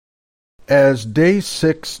As day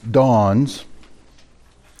 6 dawns,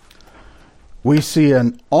 we see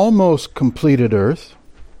an almost completed earth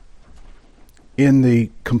in the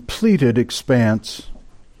completed expanse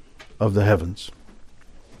of the heavens.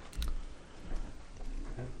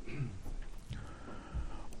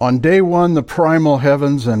 On day 1, the primal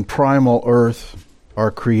heavens and primal earth are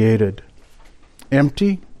created.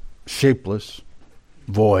 Empty, shapeless,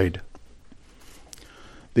 void.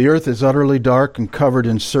 The earth is utterly dark and covered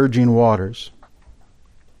in surging waters.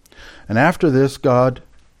 And after this, God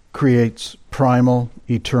creates primal,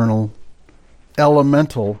 eternal,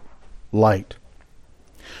 elemental light.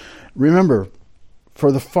 Remember,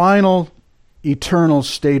 for the final eternal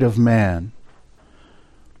state of man,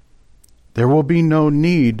 there will be no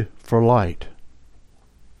need for light.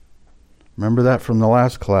 Remember that from the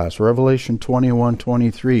last class, Revelation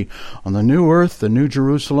 21:23. On the new earth, the new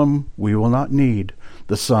Jerusalem, we will not need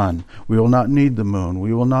the sun. We will not need the moon.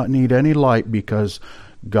 We will not need any light because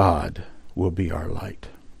God will be our light.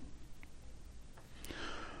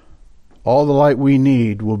 All the light we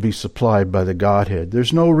need will be supplied by the Godhead.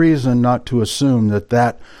 There's no reason not to assume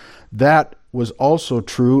that was also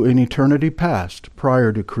true in eternity past,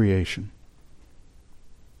 prior to creation.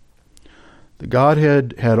 The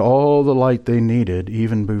Godhead had all the light they needed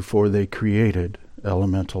even before they created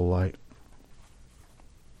elemental light.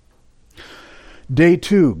 Day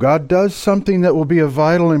 2, God does something that will be of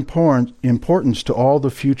vital importance to all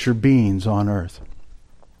the future beings on earth.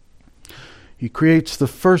 He creates the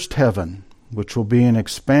first heaven, which will be an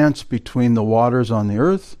expanse between the waters on the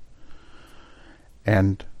earth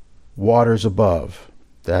and waters above,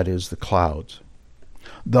 that is, the clouds.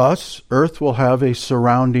 Thus, earth will have a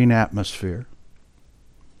surrounding atmosphere,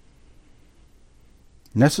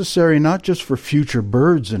 necessary not just for future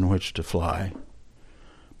birds in which to fly,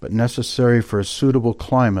 but necessary for a suitable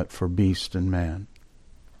climate for beast and man.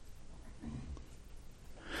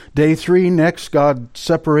 Day 3, next, God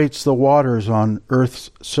separates the waters on earth's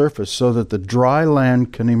surface so that the dry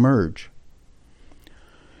land can emerge.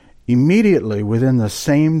 Immediately within the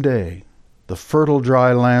same day, the fertile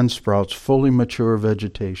dry land sprouts fully mature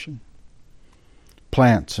vegetation,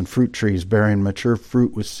 plants and fruit trees bearing mature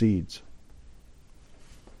fruit with seeds.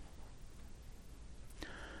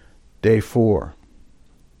 Day 4.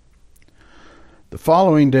 The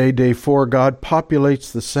following day, day 4, God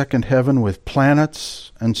populates the second heaven with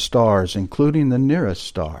planets and stars, including the nearest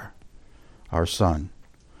star, our sun,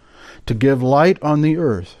 to give light on the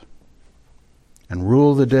earth and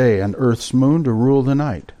rule the day, and earth's moon to rule the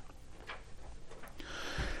night.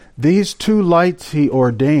 These two lights he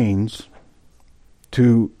ordains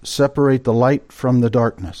to separate the light from the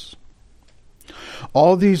darkness.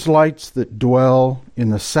 All these lights that dwell in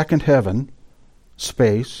the second heaven,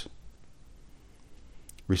 space,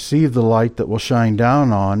 receive the light that will shine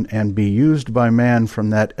down on and be used by man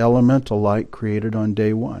from that elemental light created on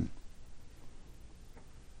day 1.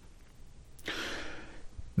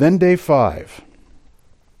 Then day 5.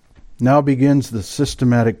 Now begins the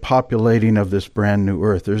systematic populating of this brand new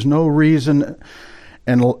earth. There's no reason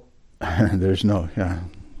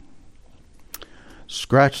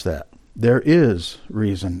scratch that. There is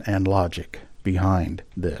reason and logic behind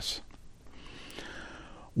this.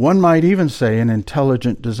 One might even say an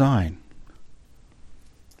intelligent design.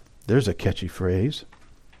 There's a catchy phrase.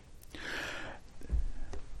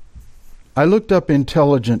 I looked up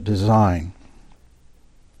intelligent design,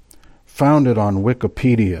 found it on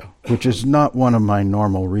Wikipedia, which is not one of my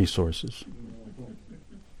normal resources.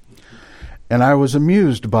 And I was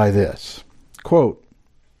amused by this. Quote,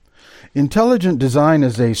 intelligent design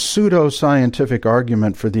is a pseudo-scientific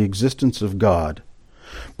argument for the existence of God,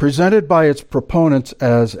 presented by its proponents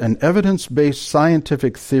as an evidence-based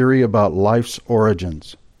scientific theory about life's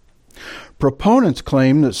origins. Proponents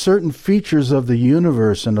claim that certain features of the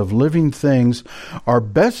universe and of living things are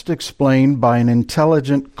best explained by an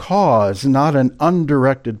intelligent cause, not an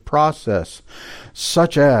undirected process,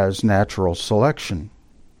 such as natural selection.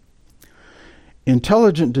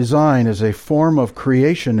 Intelligent design is a form of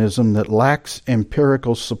creationism that lacks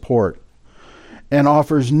empirical support and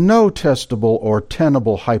offers no testable or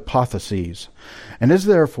tenable hypotheses, and is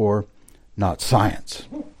therefore not science.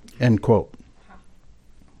 End quote.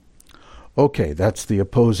 Okay, that's the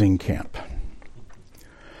opposing camp.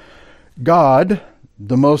 God,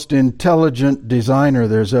 the most intelligent designer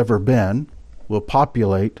there's ever been, will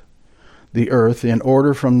populate the earth in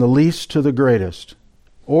order from the least to the greatest,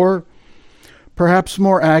 or perhaps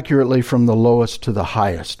more accurately from the lowest to the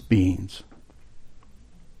highest beings.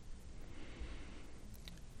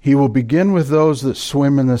 He will begin with those that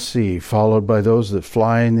swim in the sea, followed by those that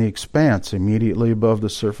fly in the expanse immediately above the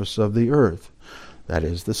surface of the earth, that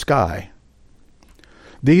is, the sky.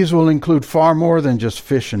 These will include far more than just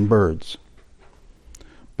fish and birds,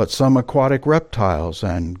 but some aquatic reptiles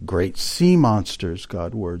and great sea monsters,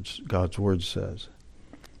 God's word says.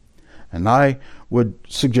 And I would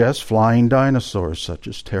suggest flying dinosaurs such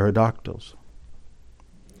as pterodactyls.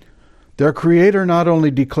 Their Creator not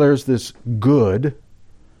only declares this good,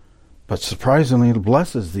 but surprisingly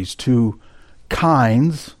blesses these two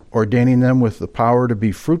kinds, ordaining them with the power to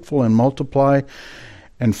be fruitful and multiply,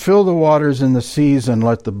 and fill the waters in the seas, and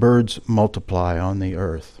let the birds multiply on the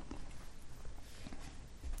earth.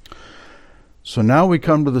 So now we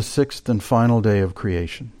come to the sixth and final day of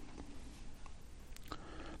creation,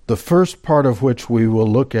 the first part of which we will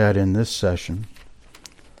look at in this session.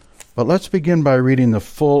 But let's begin by reading the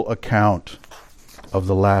full account of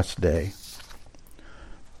the last day,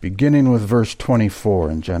 beginning with verse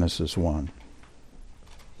 24 in Genesis 1.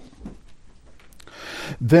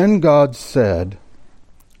 Then God said,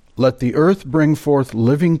 "Let the earth bring forth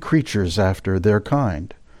living creatures after their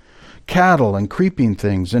kind, cattle and creeping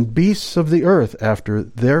things, and beasts of the earth after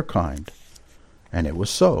their kind." And it was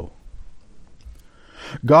so.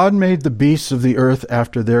 God made the beasts of the earth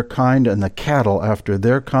after their kind, and the cattle after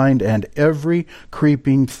their kind, and every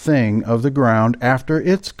creeping thing of the ground after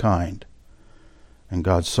its kind. And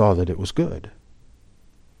God saw that it was good.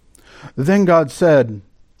 Then God said,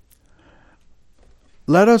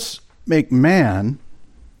 "Let us make man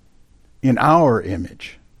in our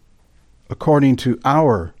image, according to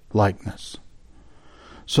our likeness,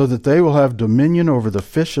 so that they will have dominion over the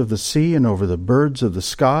fish of the sea, and over the birds of the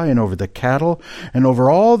sky, and over the cattle, and over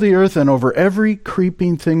all the earth, and over every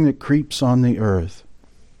creeping thing that creeps on the earth."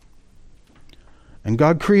 And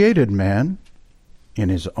God created man in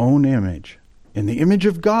his own image. In the image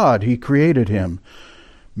of God he created him.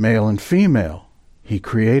 Male and female he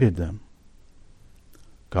created them.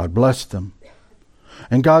 God blessed them.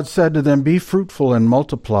 And God said to them, "Be fruitful and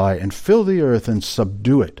multiply, and fill the earth and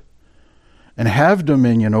subdue it, and have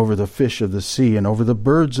dominion over the fish of the sea, and over the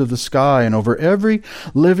birds of the sky, and over every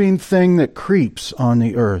living thing that creeps on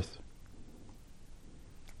the earth."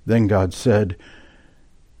 Then God said,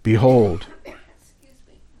 "Behold,"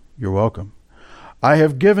 you're welcome, "I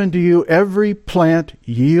have given to you every plant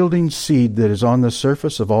yielding seed that is on the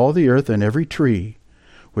surface of all the earth, and every tree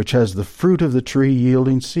which has the fruit of the tree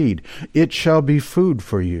yielding seed. It shall be food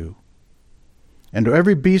for you. And to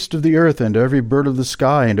every beast of the earth, and to every bird of the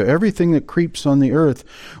sky, and to everything that creeps on the earth,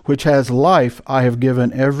 which has life, I have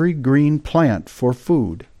given every green plant for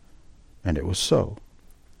food." And it was so.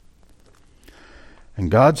 And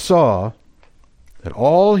God saw that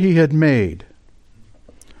all he had made,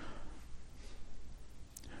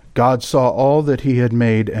 God saw all that he had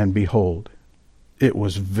made, and behold, it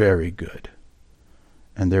was very good.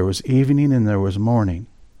 And there was evening and there was morning,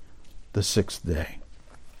 the sixth day.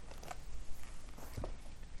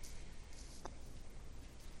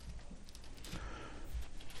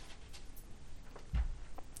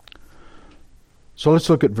 So let's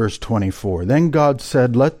look at verse 24. Then God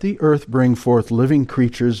said, "Let the earth bring forth living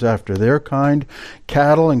creatures after their kind,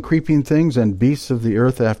 cattle and creeping things, and beasts of the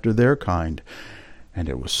earth after their kind." And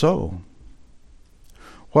it was so.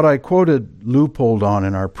 What I quoted Leupold on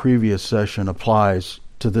in our previous session applies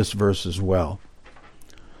to this verse as well,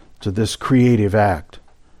 to this creative act.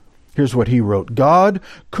 Here's what he wrote: "God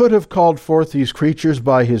could have called forth these creatures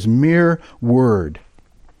by his mere word.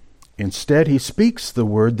 Instead, he speaks the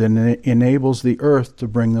word that enables the earth to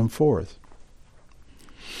bring them forth."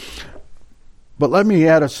 But let me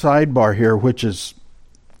add a sidebar here, which is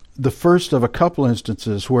the first of a couple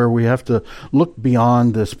instances where we have to look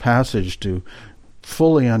beyond this passage to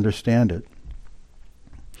fully understand it.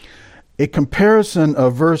 A comparison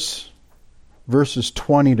of verses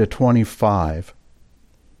 20 to 25,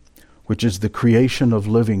 which is the creation of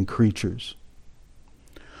living creatures,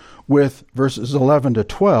 with verses 11 to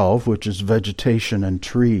 12, which is vegetation and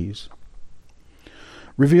trees,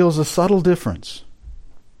 reveals a subtle difference.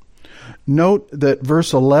 Note that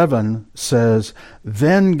verse 11 says,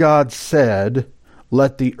 "Then God said,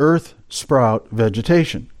 let the earth sprout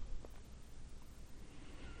vegetation,"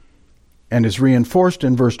 and is reinforced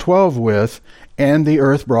in verse 12 with, "and the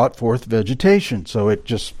earth brought forth vegetation." So it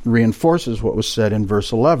just reinforces what was said in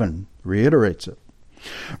verse 11, reiterates it.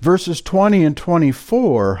 Verses 20 and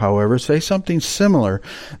 24, however, say something similar.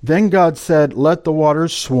 "Then God said, let the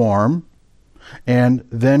waters swarm," and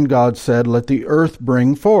 "then God said, let the earth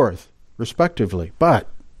bring forth," respectively. But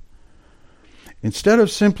instead of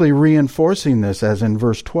simply reinforcing this, as in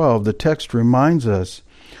verse 12, the text reminds us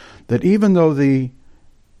that even though the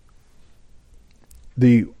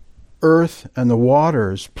earth and the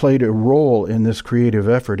waters played a role in this creative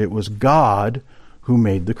effort, it was God who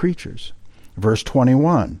made the creatures. Verse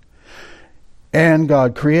 21, and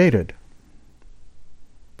God created.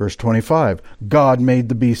 Verse 25, God made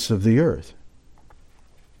the beasts of the earth.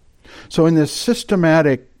 So in this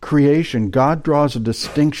systematic creation, God draws a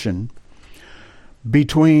distinction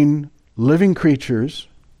between living creatures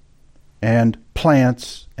and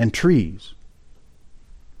plants and trees.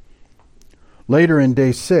 Later in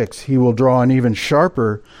day 6, he will draw an even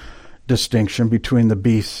sharper distinction between the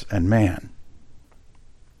beasts and man.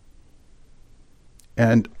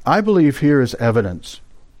 And I believe here is evidence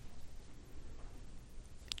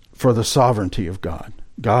for the sovereignty of God.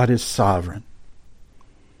 God is sovereign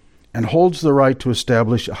and holds the right to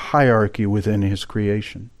establish a hierarchy within his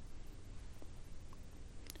creation.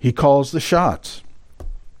 He calls the shots.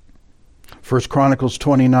 1 Chronicles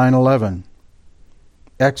 29:11,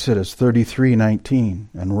 Exodus 33:19,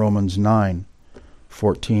 and Romans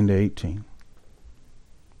 9:14-18.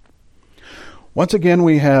 Once again,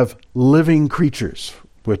 we have living creatures,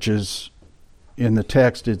 which is, in the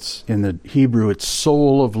text, it's in the Hebrew, it's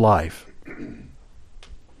soul of life.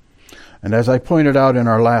 And as I pointed out in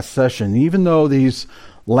our last session, even though these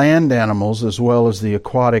land animals, as well as the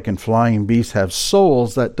aquatic and flying beasts, have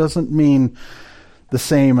souls, that doesn't mean the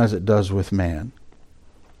same as it does with man.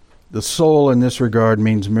 The soul in this regard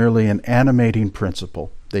means merely an animating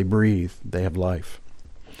principle. They breathe, they have life,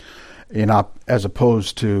 as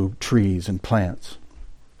opposed to trees and plants.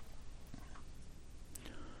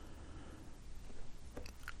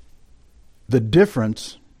 The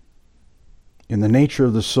difference in the nature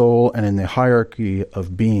of the soul and in the hierarchy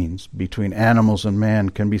of beings between animals and man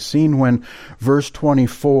can be seen when verse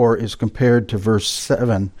 24 is compared to verse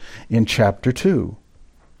 7 in chapter 2.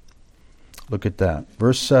 Look at that.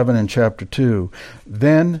 Verse 7 in chapter 2.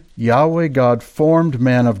 Then Yahweh God formed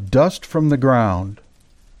man of dust from the ground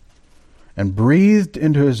and breathed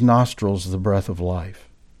into his nostrils the breath of life.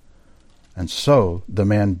 And so the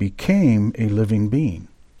man became a living being.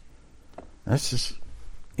 That's just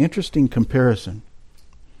interesting comparison.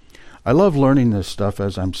 I love learning this stuff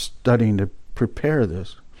as I'm studying to prepare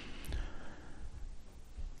this.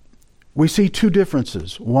 We see two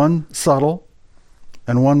differences, one subtle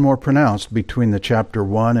and one more pronounced, between the chapter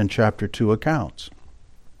 1 and chapter 2 accounts.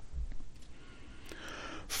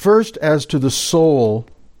 First, as to the soul,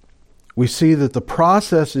 we see that the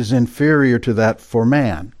process is inferior to that for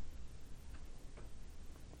man.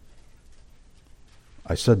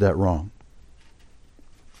 I said that wrong.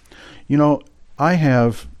 You know, I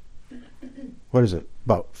have,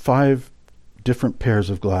 about 5 different pairs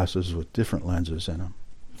of glasses with different lenses in them.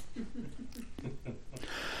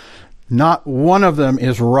 Not one of them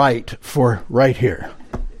is right for right here.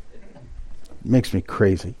 It makes me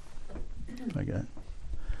crazy. Okay.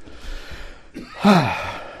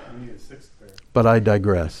 But I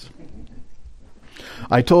digress.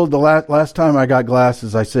 I told the last time I got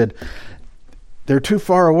glasses, I said, they're too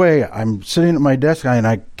far away. I'm sitting at my desk and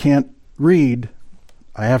I can't read.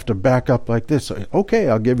 I have to back up like this. Okay,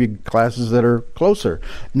 I'll give you glasses that are closer.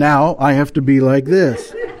 Now I have to be like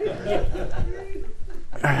this.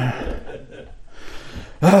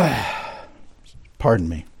 Pardon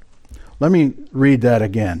me. Let me read that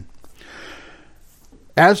again.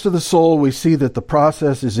 As to the soul, we see that the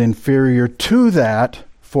process is inferior to that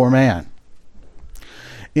for man.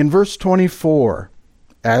 In verse 24,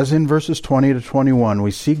 as in verses 20 to 21,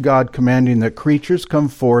 we see God commanding that creatures come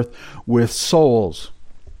forth with souls.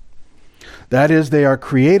 That is, they are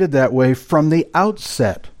created that way from the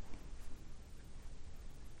outset.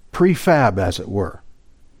 Prefab, as it were.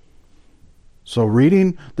 So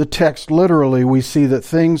reading the text literally, we see that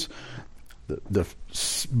things, the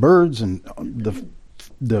birds and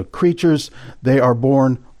the creatures, they are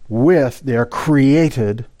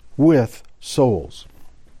created with souls.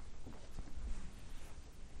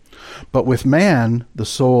 But with man, the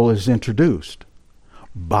soul is introduced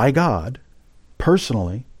by God,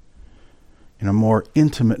 personally, in a more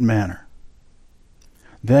intimate manner.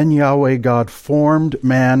 Then Yahweh God formed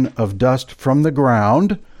man of dust from the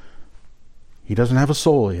ground. He doesn't have a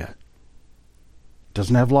soul yet.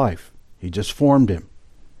 Doesn't have life. He just formed him.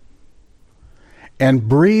 And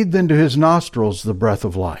breathed into his nostrils the breath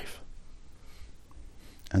of life.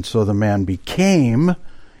 And so the man became,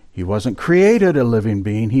 he wasn't created a living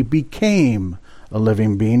being, he became a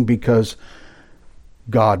living being because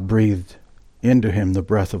God breathed into him the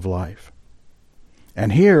breath of life.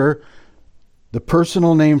 And here, the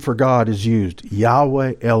personal name for God is used,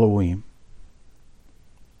 Yahweh Elohim.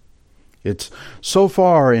 It's so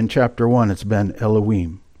far in chapter 1, it's been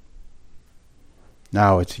Elohim.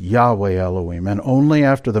 Now it's Yahweh Elohim, and only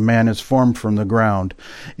after the man is formed from the ground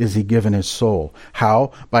is he given his soul.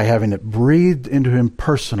 How? By having it breathed into him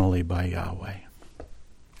personally by Yahweh.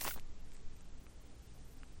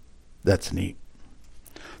 That's neat.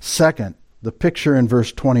 Second, the picture in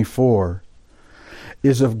verse 24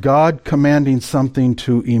 is of God commanding something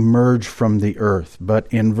to emerge from the earth. But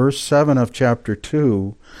in verse 7 of chapter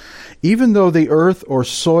 2, even though the earth or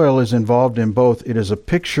soil is involved in both, it is a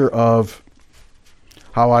picture of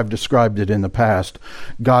how I've described it in the past,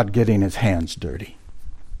 God getting his hands dirty.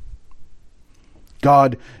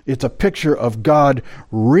 It's a picture of God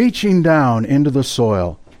reaching down into the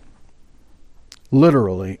soil,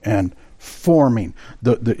 literally, and forming.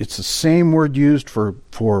 It's the same word used for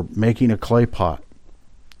making a clay pot.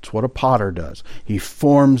 It's what a potter does. He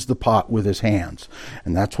forms the pot with his hands.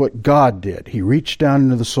 And that's what God did. He reached down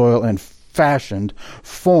into the soil and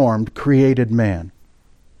formed, created man.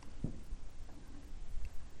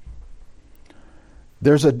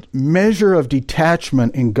 There's a measure of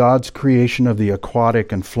detachment in God's creation of the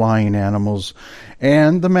aquatic and flying animals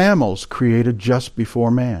and the mammals created just before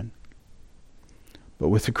man. But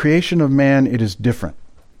with the creation of man, it is different.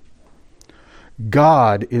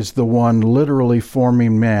 God is the one literally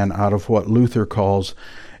forming man out of what Luther calls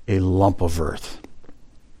a lump of earth.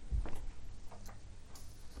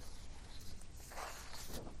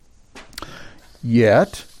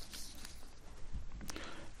 Yet,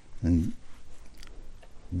 and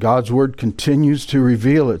God's word continues to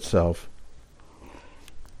reveal itself,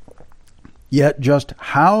 yet just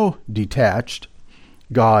how detached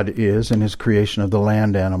God is in his creation of the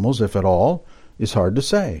land animals, if at all, is hard to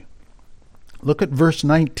say. Look at verse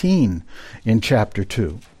 19 in chapter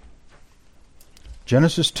 2.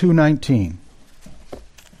 Genesis 2:19.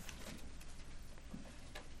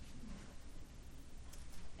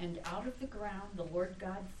 And out of the ground the Lord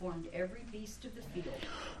God formed every beast of the field,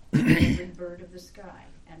 and every bird of the sky,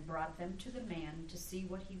 and brought them to the man to see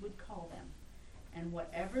what he would call them. And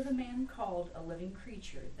whatever the man called a living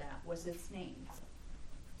creature, that was its name.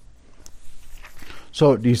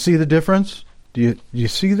 So, do you see the difference? Do you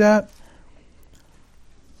see that?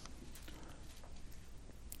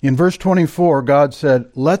 In verse 24, God said,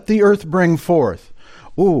 "Let the earth bring forth."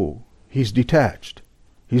 Ooh, he's detached.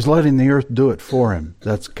 He's letting the earth do it for him.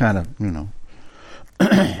 That's kind of,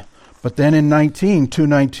 But then in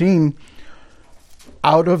 2:19,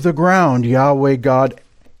 out of the ground, Yahweh God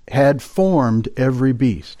had formed every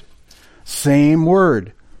beast. Same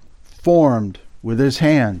word, formed with his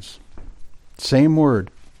hands. Same word.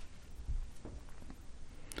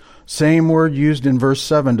 Same word used in verse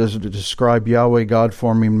 7 to describe Yahweh God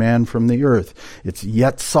forming man from the earth. It's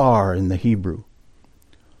Yetzar in the Hebrew.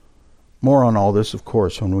 More on all this, of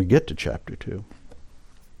course, when we get to chapter 2.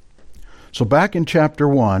 So back in chapter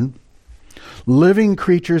 1, living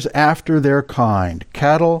creatures after their kind,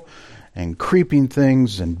 cattle and creeping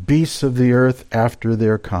things and beasts of the earth after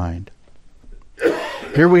their kind.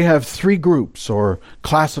 Here we have three groups or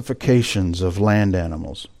classifications of land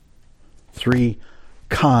animals. Three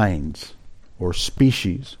kinds or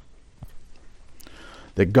species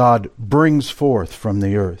that God brings forth from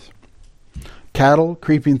the earth. Cattle,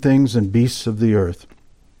 creeping things, and beasts of the earth.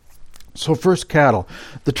 So first, cattle.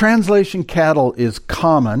 The translation cattle is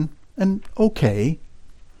common and okay,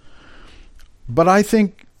 but I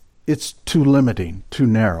think it's too limiting, too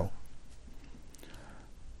narrow.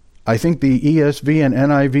 I think the ESV and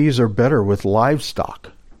NIVs are better with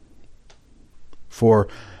livestock. For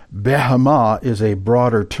Behemah is a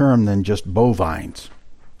broader term than just bovines.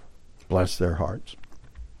 Bless their hearts.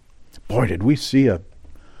 Boy, did we see a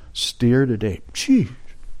steer today. Gee,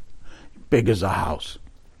 big as a house.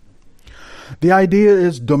 The idea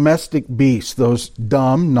is domestic beasts, those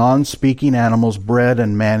dumb, non-speaking animals bred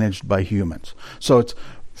and managed by humans. So it's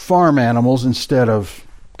farm animals instead of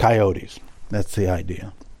coyotes. That's the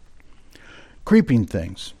idea. Creeping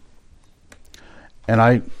things. And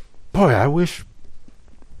I wish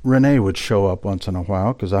Renee would show up once in a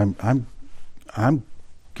while, because I'm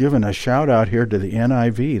giving a shout out here to the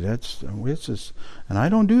NIV. And I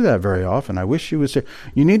don't do that very often. I wish she was here.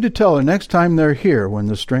 You need to tell her next time they're here, when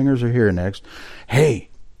the Stringers are here next, hey,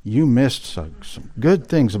 you missed some good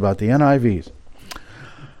things about the NIVs.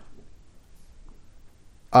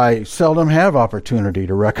 I seldom have opportunity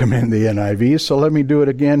to recommend the NIV, so let me do it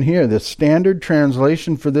again here. The standard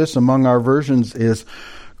translation for this among our versions is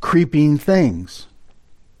creeping things.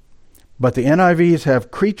 But the NIVs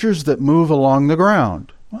have creatures that move along the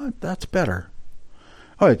ground. Well, that's better.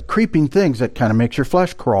 Oh, it's creeping things, that kind of makes your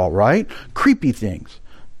flesh crawl, right? Creepy things.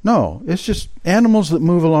 No, it's just animals that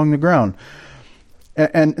move along the ground.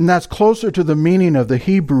 And that's closer to the meaning of the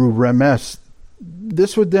Hebrew remes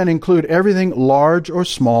this would then include everything large or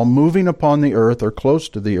small moving upon the earth or close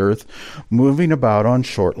to the earth, moving about on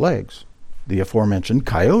short legs. The aforementioned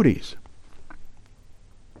coyotes.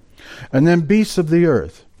 And then beasts of the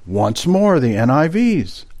earth. Once more, the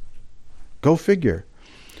NIVs. Go figure.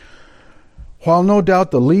 While no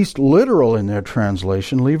doubt the least literal in their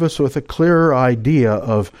translation leave us with a clearer idea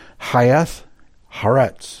of Hayath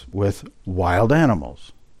Haaretz, with wild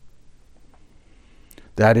animals.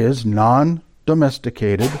 That is,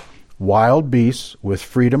 non-domesticated wild beasts with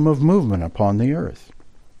freedom of movement upon the earth.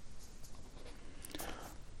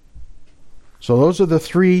 So those are the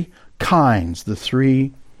three kinds, the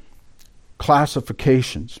three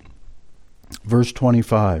classifications. Verse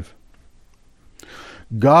 25.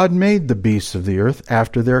 God made the beasts of the earth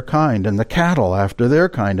after their kind, and the cattle after their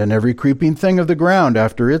kind, and every creeping thing of the ground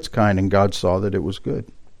after its kind, and God saw that it was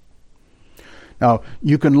good. Now,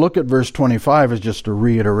 you can look at verse 25 as just a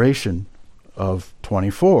reiteration of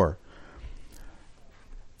 24.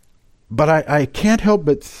 But I can't help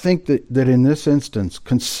but think that in this instance,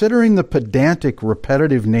 considering the pedantic,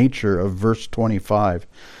 repetitive nature of verse 25,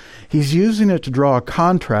 he's using it to draw a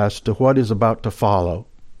contrast to what is about to follow.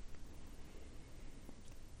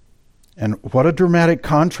 And what a dramatic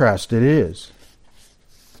contrast it is.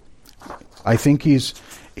 I think he's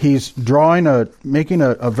making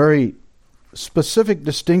a very specific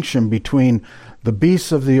distinction between the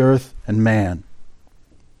beasts of the earth and man.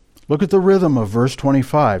 Look at the rhythm of verse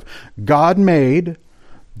 25. God made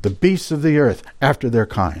the beasts of the earth after their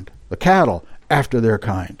kind, the cattle after their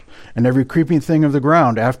kind, and every creeping thing of the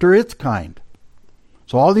ground after its kind.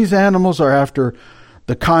 So all these animals are after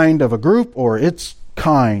the kind of a group or its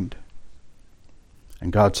kind.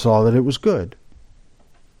 And God saw that it was good.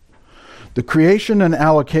 The creation and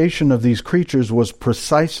allocation of these creatures was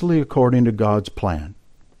precisely according to God's plan,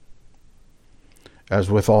 as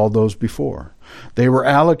with all those before. They were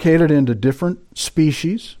allocated into different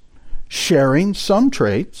species, sharing some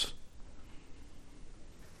traits,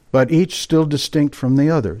 but each still distinct from the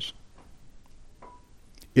others.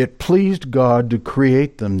 It pleased God to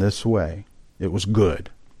create them this way. It was good,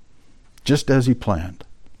 just as he planned.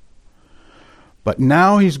 But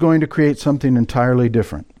now he's going to create something entirely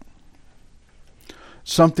different.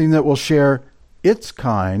 Something that will share its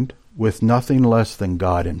kind with nothing less than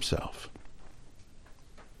God himself.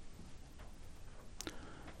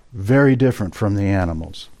 Very different from the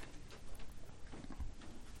animals.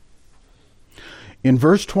 In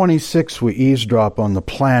verse 26, we eavesdrop on the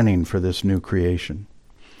planning for this new creation.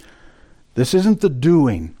 This isn't the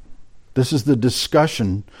doing. This is the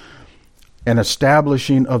discussion and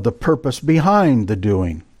establishing of the purpose behind the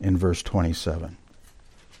doing in verse 27.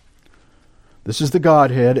 This is the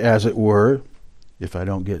Godhead, as it were, if I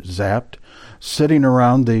don't get zapped, sitting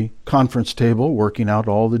around the conference table working out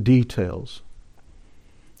all the details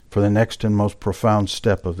for the next and most profound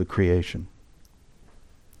step of the creation.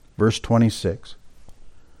 Verse 26.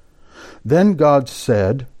 Then God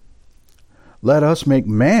said, "Let us make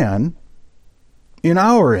man in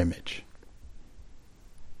our image,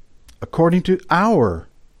 according to our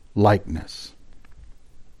likeness,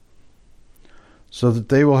 so that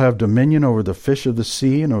they will have dominion over the fish of the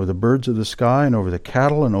sea, and over the birds of the sky, and over the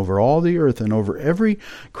cattle, and over all the earth, and over every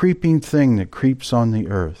creeping thing that creeps on the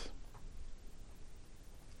earth."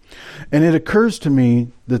 And it occurs to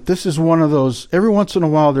me that this is one of those, every once in a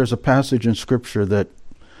while there's a passage in Scripture that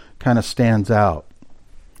kind of stands out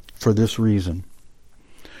for this reason.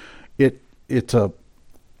 It's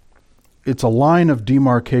a line of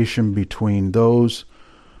demarcation between those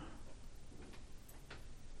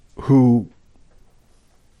who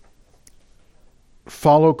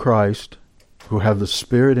follow Christ, who have the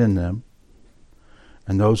Spirit in them,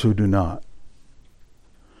 and those who do not.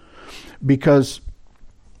 Because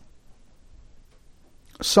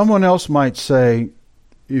someone else might say,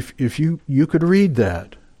 if you could read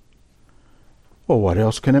that, well, what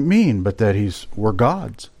else can it mean but that we're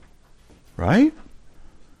God's, right?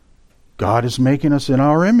 God is making us in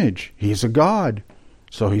our image. He's a God,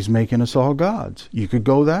 so he's making us all gods. You could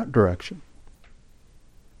go that direction.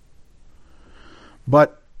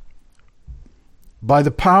 But by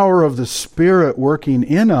the power of the Spirit working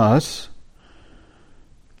in us,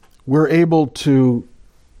 we're able to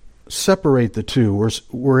separate the two.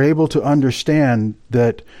 We're able to understand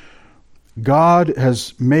that God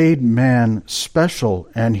has made man special,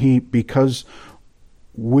 and because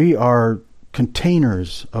we are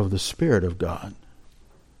containers of the Spirit of God.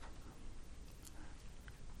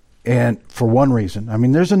 And for one reason,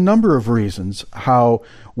 there's a number of reasons how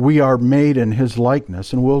we are made in his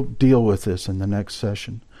likeness, and we'll deal with this in the next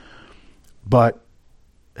session. But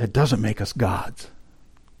it doesn't make us gods.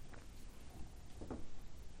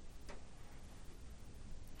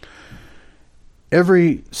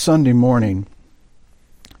 Every Sunday morning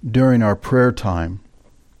during our prayer time,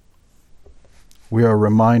 we are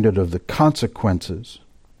reminded of the consequences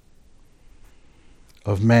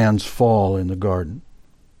of man's fall in the garden.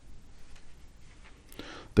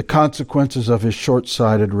 The consequences of his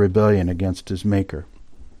short-sighted rebellion against his Maker.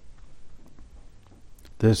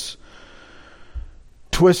 This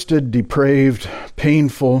twisted, depraved,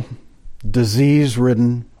 painful,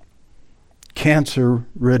 disease-ridden,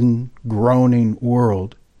 cancer-ridden, groaning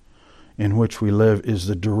world in which we live is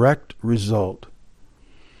the direct result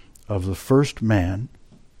of the first man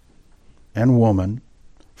and woman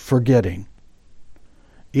forgetting,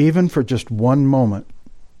 even for just one moment,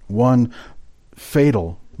 one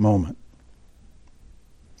fatal moment,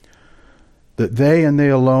 that they and they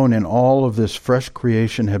alone in all of this fresh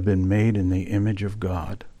creation have been made in the image of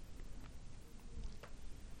God.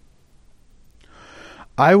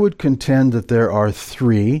 I would contend that there are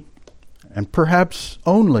three, and perhaps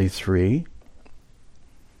only three,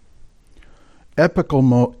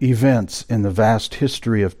 epical events in the vast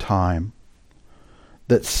history of time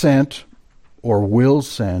that sent or will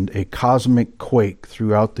send a cosmic quake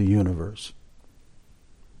throughout the universe.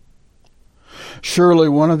 Surely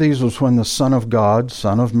one of these was when the Son of God,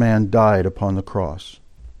 Son of Man, died upon the cross.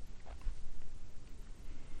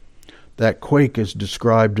 That quake is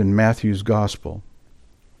described in Matthew's Gospel.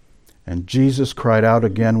 And Jesus cried out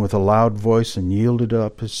again with a loud voice and yielded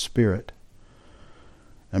up his spirit.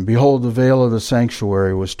 And behold, the veil of the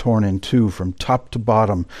sanctuary was torn in two from top to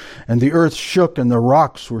bottom, and the earth shook, and the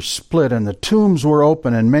rocks were split, and the tombs were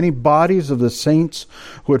open, and many bodies of the saints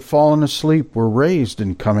who had fallen asleep were raised,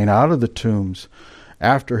 and coming out of the tombs,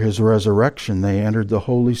 after his resurrection, they entered the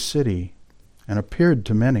holy city and appeared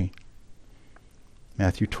to many.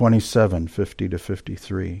 Matthew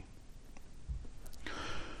 27:50-53.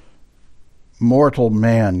 Mortal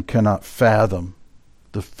man cannot fathom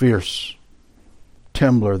the fierce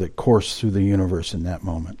temblor that coursed through the universe in that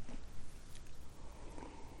moment.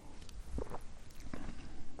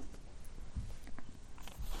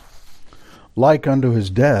 Like unto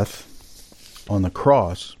his death on the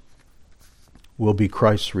cross will be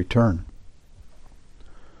Christ's return.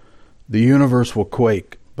 The universe will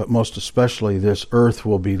quake, but most especially this earth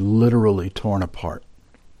will be literally torn apart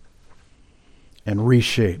and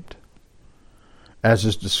reshaped, as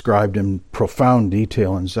is described in profound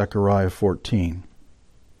detail in Zechariah 14,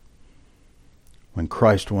 when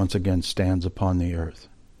Christ once again stands upon the earth.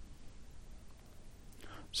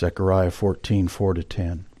 Zechariah 14,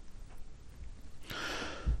 4-10.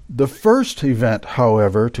 The first event,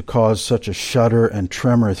 however, to cause such a shudder and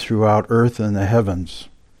tremor throughout earth and the heavens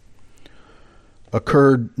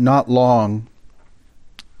occurred not long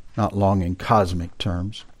in cosmic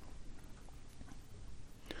terms,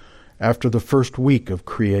 after the first week of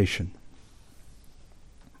creation.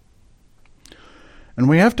 And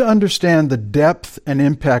we have to understand the depth and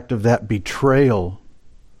impact of that betrayal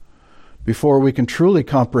before we can truly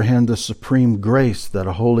comprehend the supreme grace that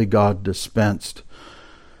a holy God dispensed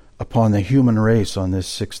upon the human race on this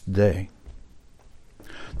sixth day.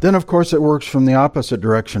 Then, of course, it works from the opposite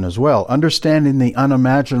direction as well. Understanding the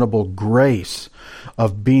unimaginable grace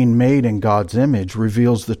of being made in God's image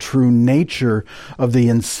reveals the true nature of the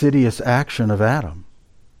insidious action of Adam.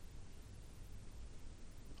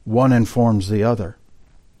 One informs the other.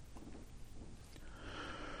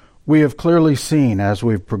 We have clearly seen, as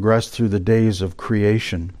we've progressed through the days of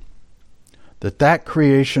creation, that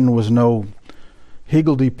creation was no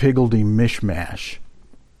higgledy-piggledy mishmash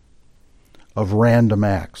of random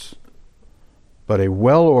acts, but a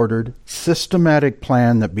well-ordered, systematic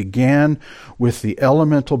plan that began with the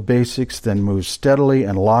elemental basics, then moved steadily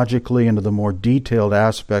and logically into the more detailed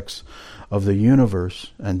aspects of the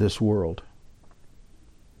universe and this world.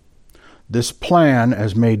 This plan,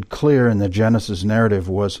 as made clear in the Genesis narrative,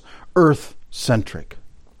 was earth-centric.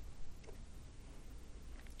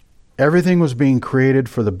 Everything was being created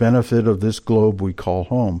for the benefit of this globe we call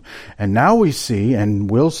home. And now we see,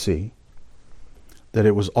 and will see, that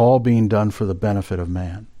it was all being done for the benefit of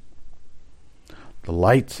man. The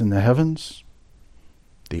lights in the heavens,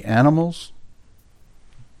 the animals,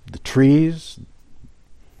 the trees,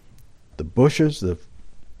 the bushes, the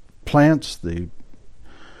plants, the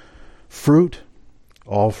fruit,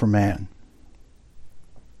 all for man.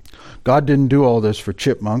 God didn't do all this for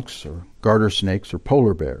chipmunks or garter snakes or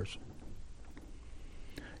polar bears.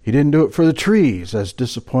 He didn't do it for the trees, as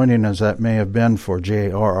disappointing as that may have been for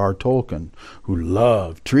J.R.R. Tolkien, who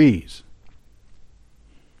loved trees.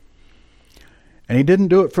 And he didn't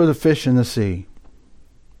do it for the fish in the sea.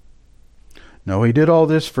 No, he did all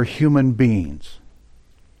this for human beings.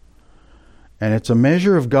 And it's a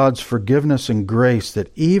measure of God's forgiveness and grace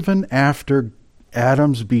that even after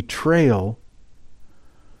Adam's betrayal,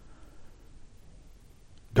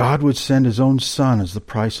 God would send His own Son as the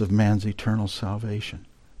price of man's eternal salvation.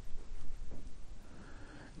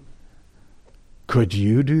 Could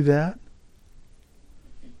you do that?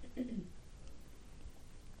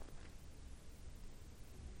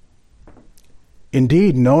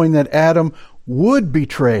 Indeed, knowing that Adam would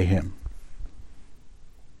betray him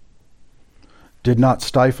did not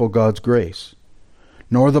stifle God's grace,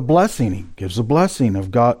 nor the blessing. He gives a blessing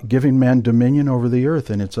of God giving man dominion over the earth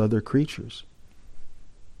and its other creatures.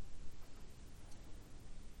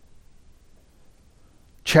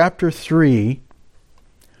 Chapter 3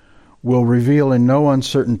 will reveal in no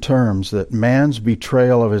uncertain terms that man's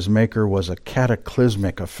betrayal of his Maker was a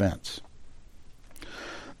cataclysmic offense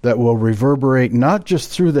that will reverberate not just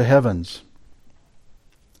through the heavens,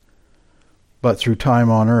 but through time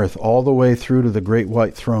on earth, all the way through to the great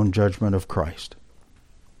white throne judgment of Christ.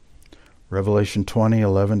 Revelation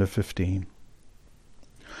 20:11-15.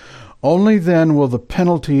 Only then will the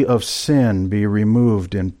penalty of sin be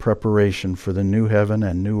removed in preparation for the new heaven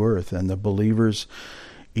and new earth and the believer's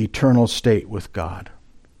eternal state with God.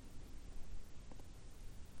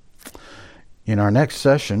 In our next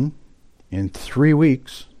session, in 3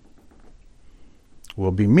 weeks,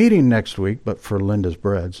 we'll be meeting next week, but for Linda's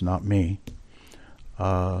Breads, not me.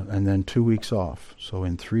 And then 2 weeks off. So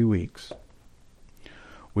in 3 weeks,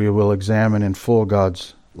 we will examine in full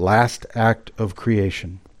God's last act of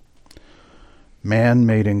creation. Man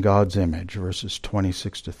made in God's image, verses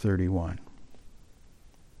 26-31.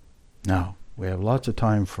 Now, we have lots of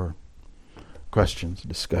time for questions,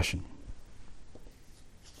 discussion.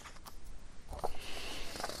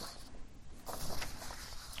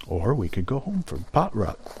 Or we could go home for pot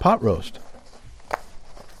roast.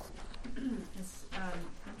 It's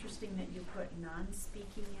interesting that you put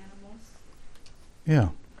non-speaking animals. Yeah.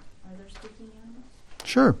 Are there speaking animals?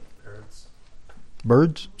 Sure. Parrots.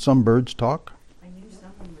 Birds. Some birds talk. I knew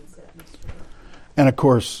someone would set me straight. And of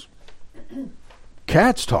course,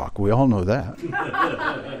 cats talk. We all know that.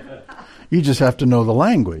 You just have to know the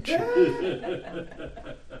language.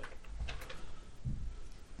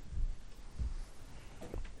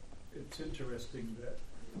 It's interesting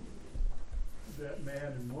that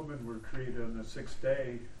man and woman were created on the sixth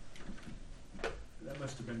day. That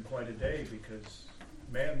must have been quite a day, because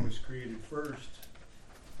man was created first,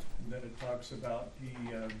 and then it talks about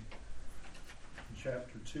in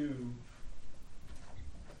chapter 2.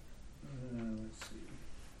 Let's see.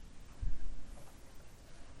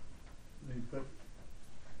 They put.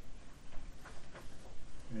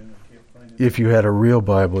 Yeah, I can't find it. If you had a real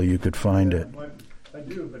Bible, you could find it. I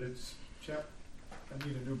do, but it's I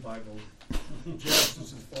need a new Bible.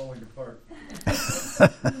 Genesis is falling apart.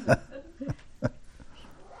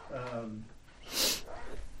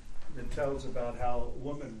 It tells about how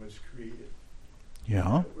woman was created.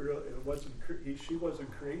 Yeah. It wasn't. She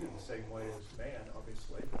wasn't created the same way as man,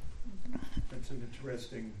 obviously. It's an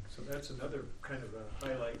interesting. So that's another kind of a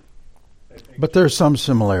highlight, I think. But there's some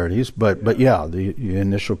similarities. But yeah, the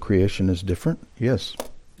initial creation is different. Yes.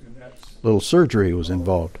 And that's Little surgery was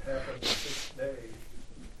involved. happened the sixth day.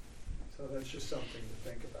 So that's just something to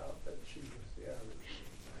think about. That she was,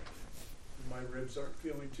 my ribs aren't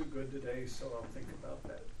feeling too good today, so I'll think about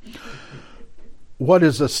that. What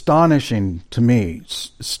is astonishing to me,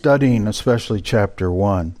 studying especially chapter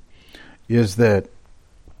 1, is that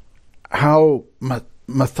how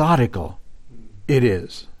methodical it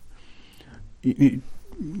is. You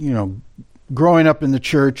know, growing up in the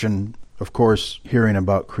church and, of course, hearing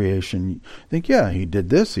about creation, you think, yeah, he did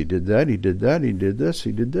this, he did that, he did that, he did this,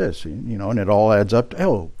 he did this, and it all adds up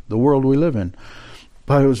to, the world we live in.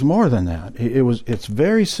 But it was more than that. It's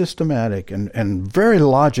very systematic and very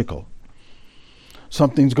logical.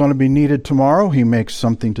 Something's going to be needed tomorrow, he makes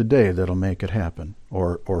something today that'll make it happen,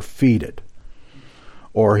 or feed it.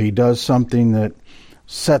 Or he does something that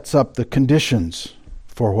sets up the conditions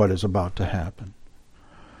for what is about to happen.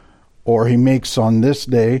 Or he makes on this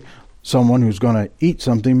day someone who's going to eat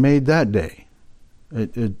something made that day.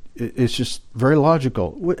 It's just very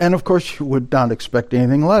logical. And of course you would not expect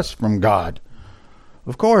anything less from God.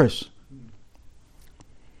 Of course.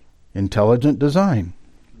 Intelligent design.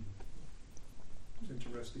 It's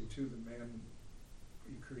interesting, too, the man,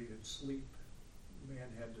 he created sleep. Man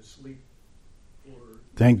had to sleep for...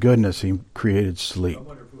 Thank goodness he created sleep. I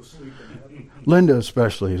wonder if we'll sleep in heaven. Linda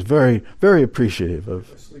especially is very, very appreciative of...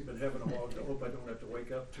 If I sleep in heaven, I hope I don't have to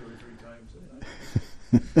wake up 2 or 3 times at night.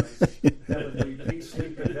 Nice heavenly peace,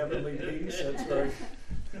 sleep in heavenly peace, that's right.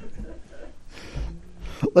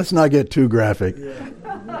 Let's not get too graphic.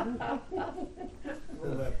 Yeah.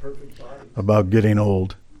 about getting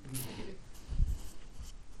old.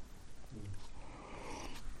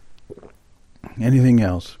 Anything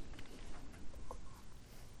else?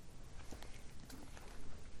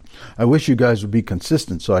 I wish you guys would be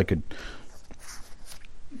consistent so I could...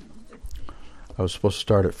 I was supposed to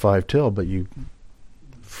start at 5 till, but you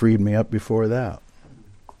freed me up before that.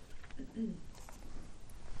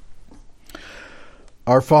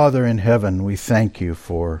 Our Father in heaven, we thank you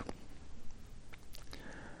for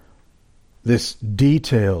this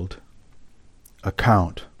detailed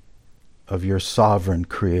account of your sovereign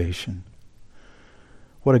creation.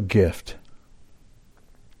 What a gift.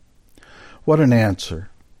 What an answer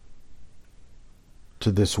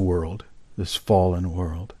to this world, this fallen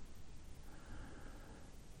world.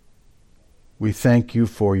 We thank you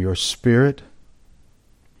for your Spirit,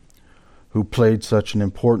 who played such an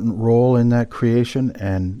important role in that creation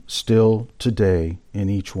and still today in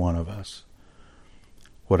each one of us.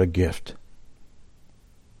 What a gift.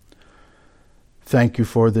 Thank you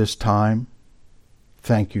for this time.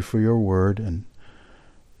 Thank you for your word, and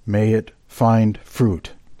may it find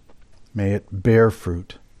fruit. May it bear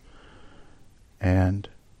fruit and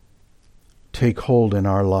take hold in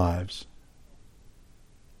our lives.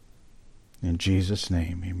 In Jesus'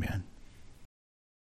 name, amen.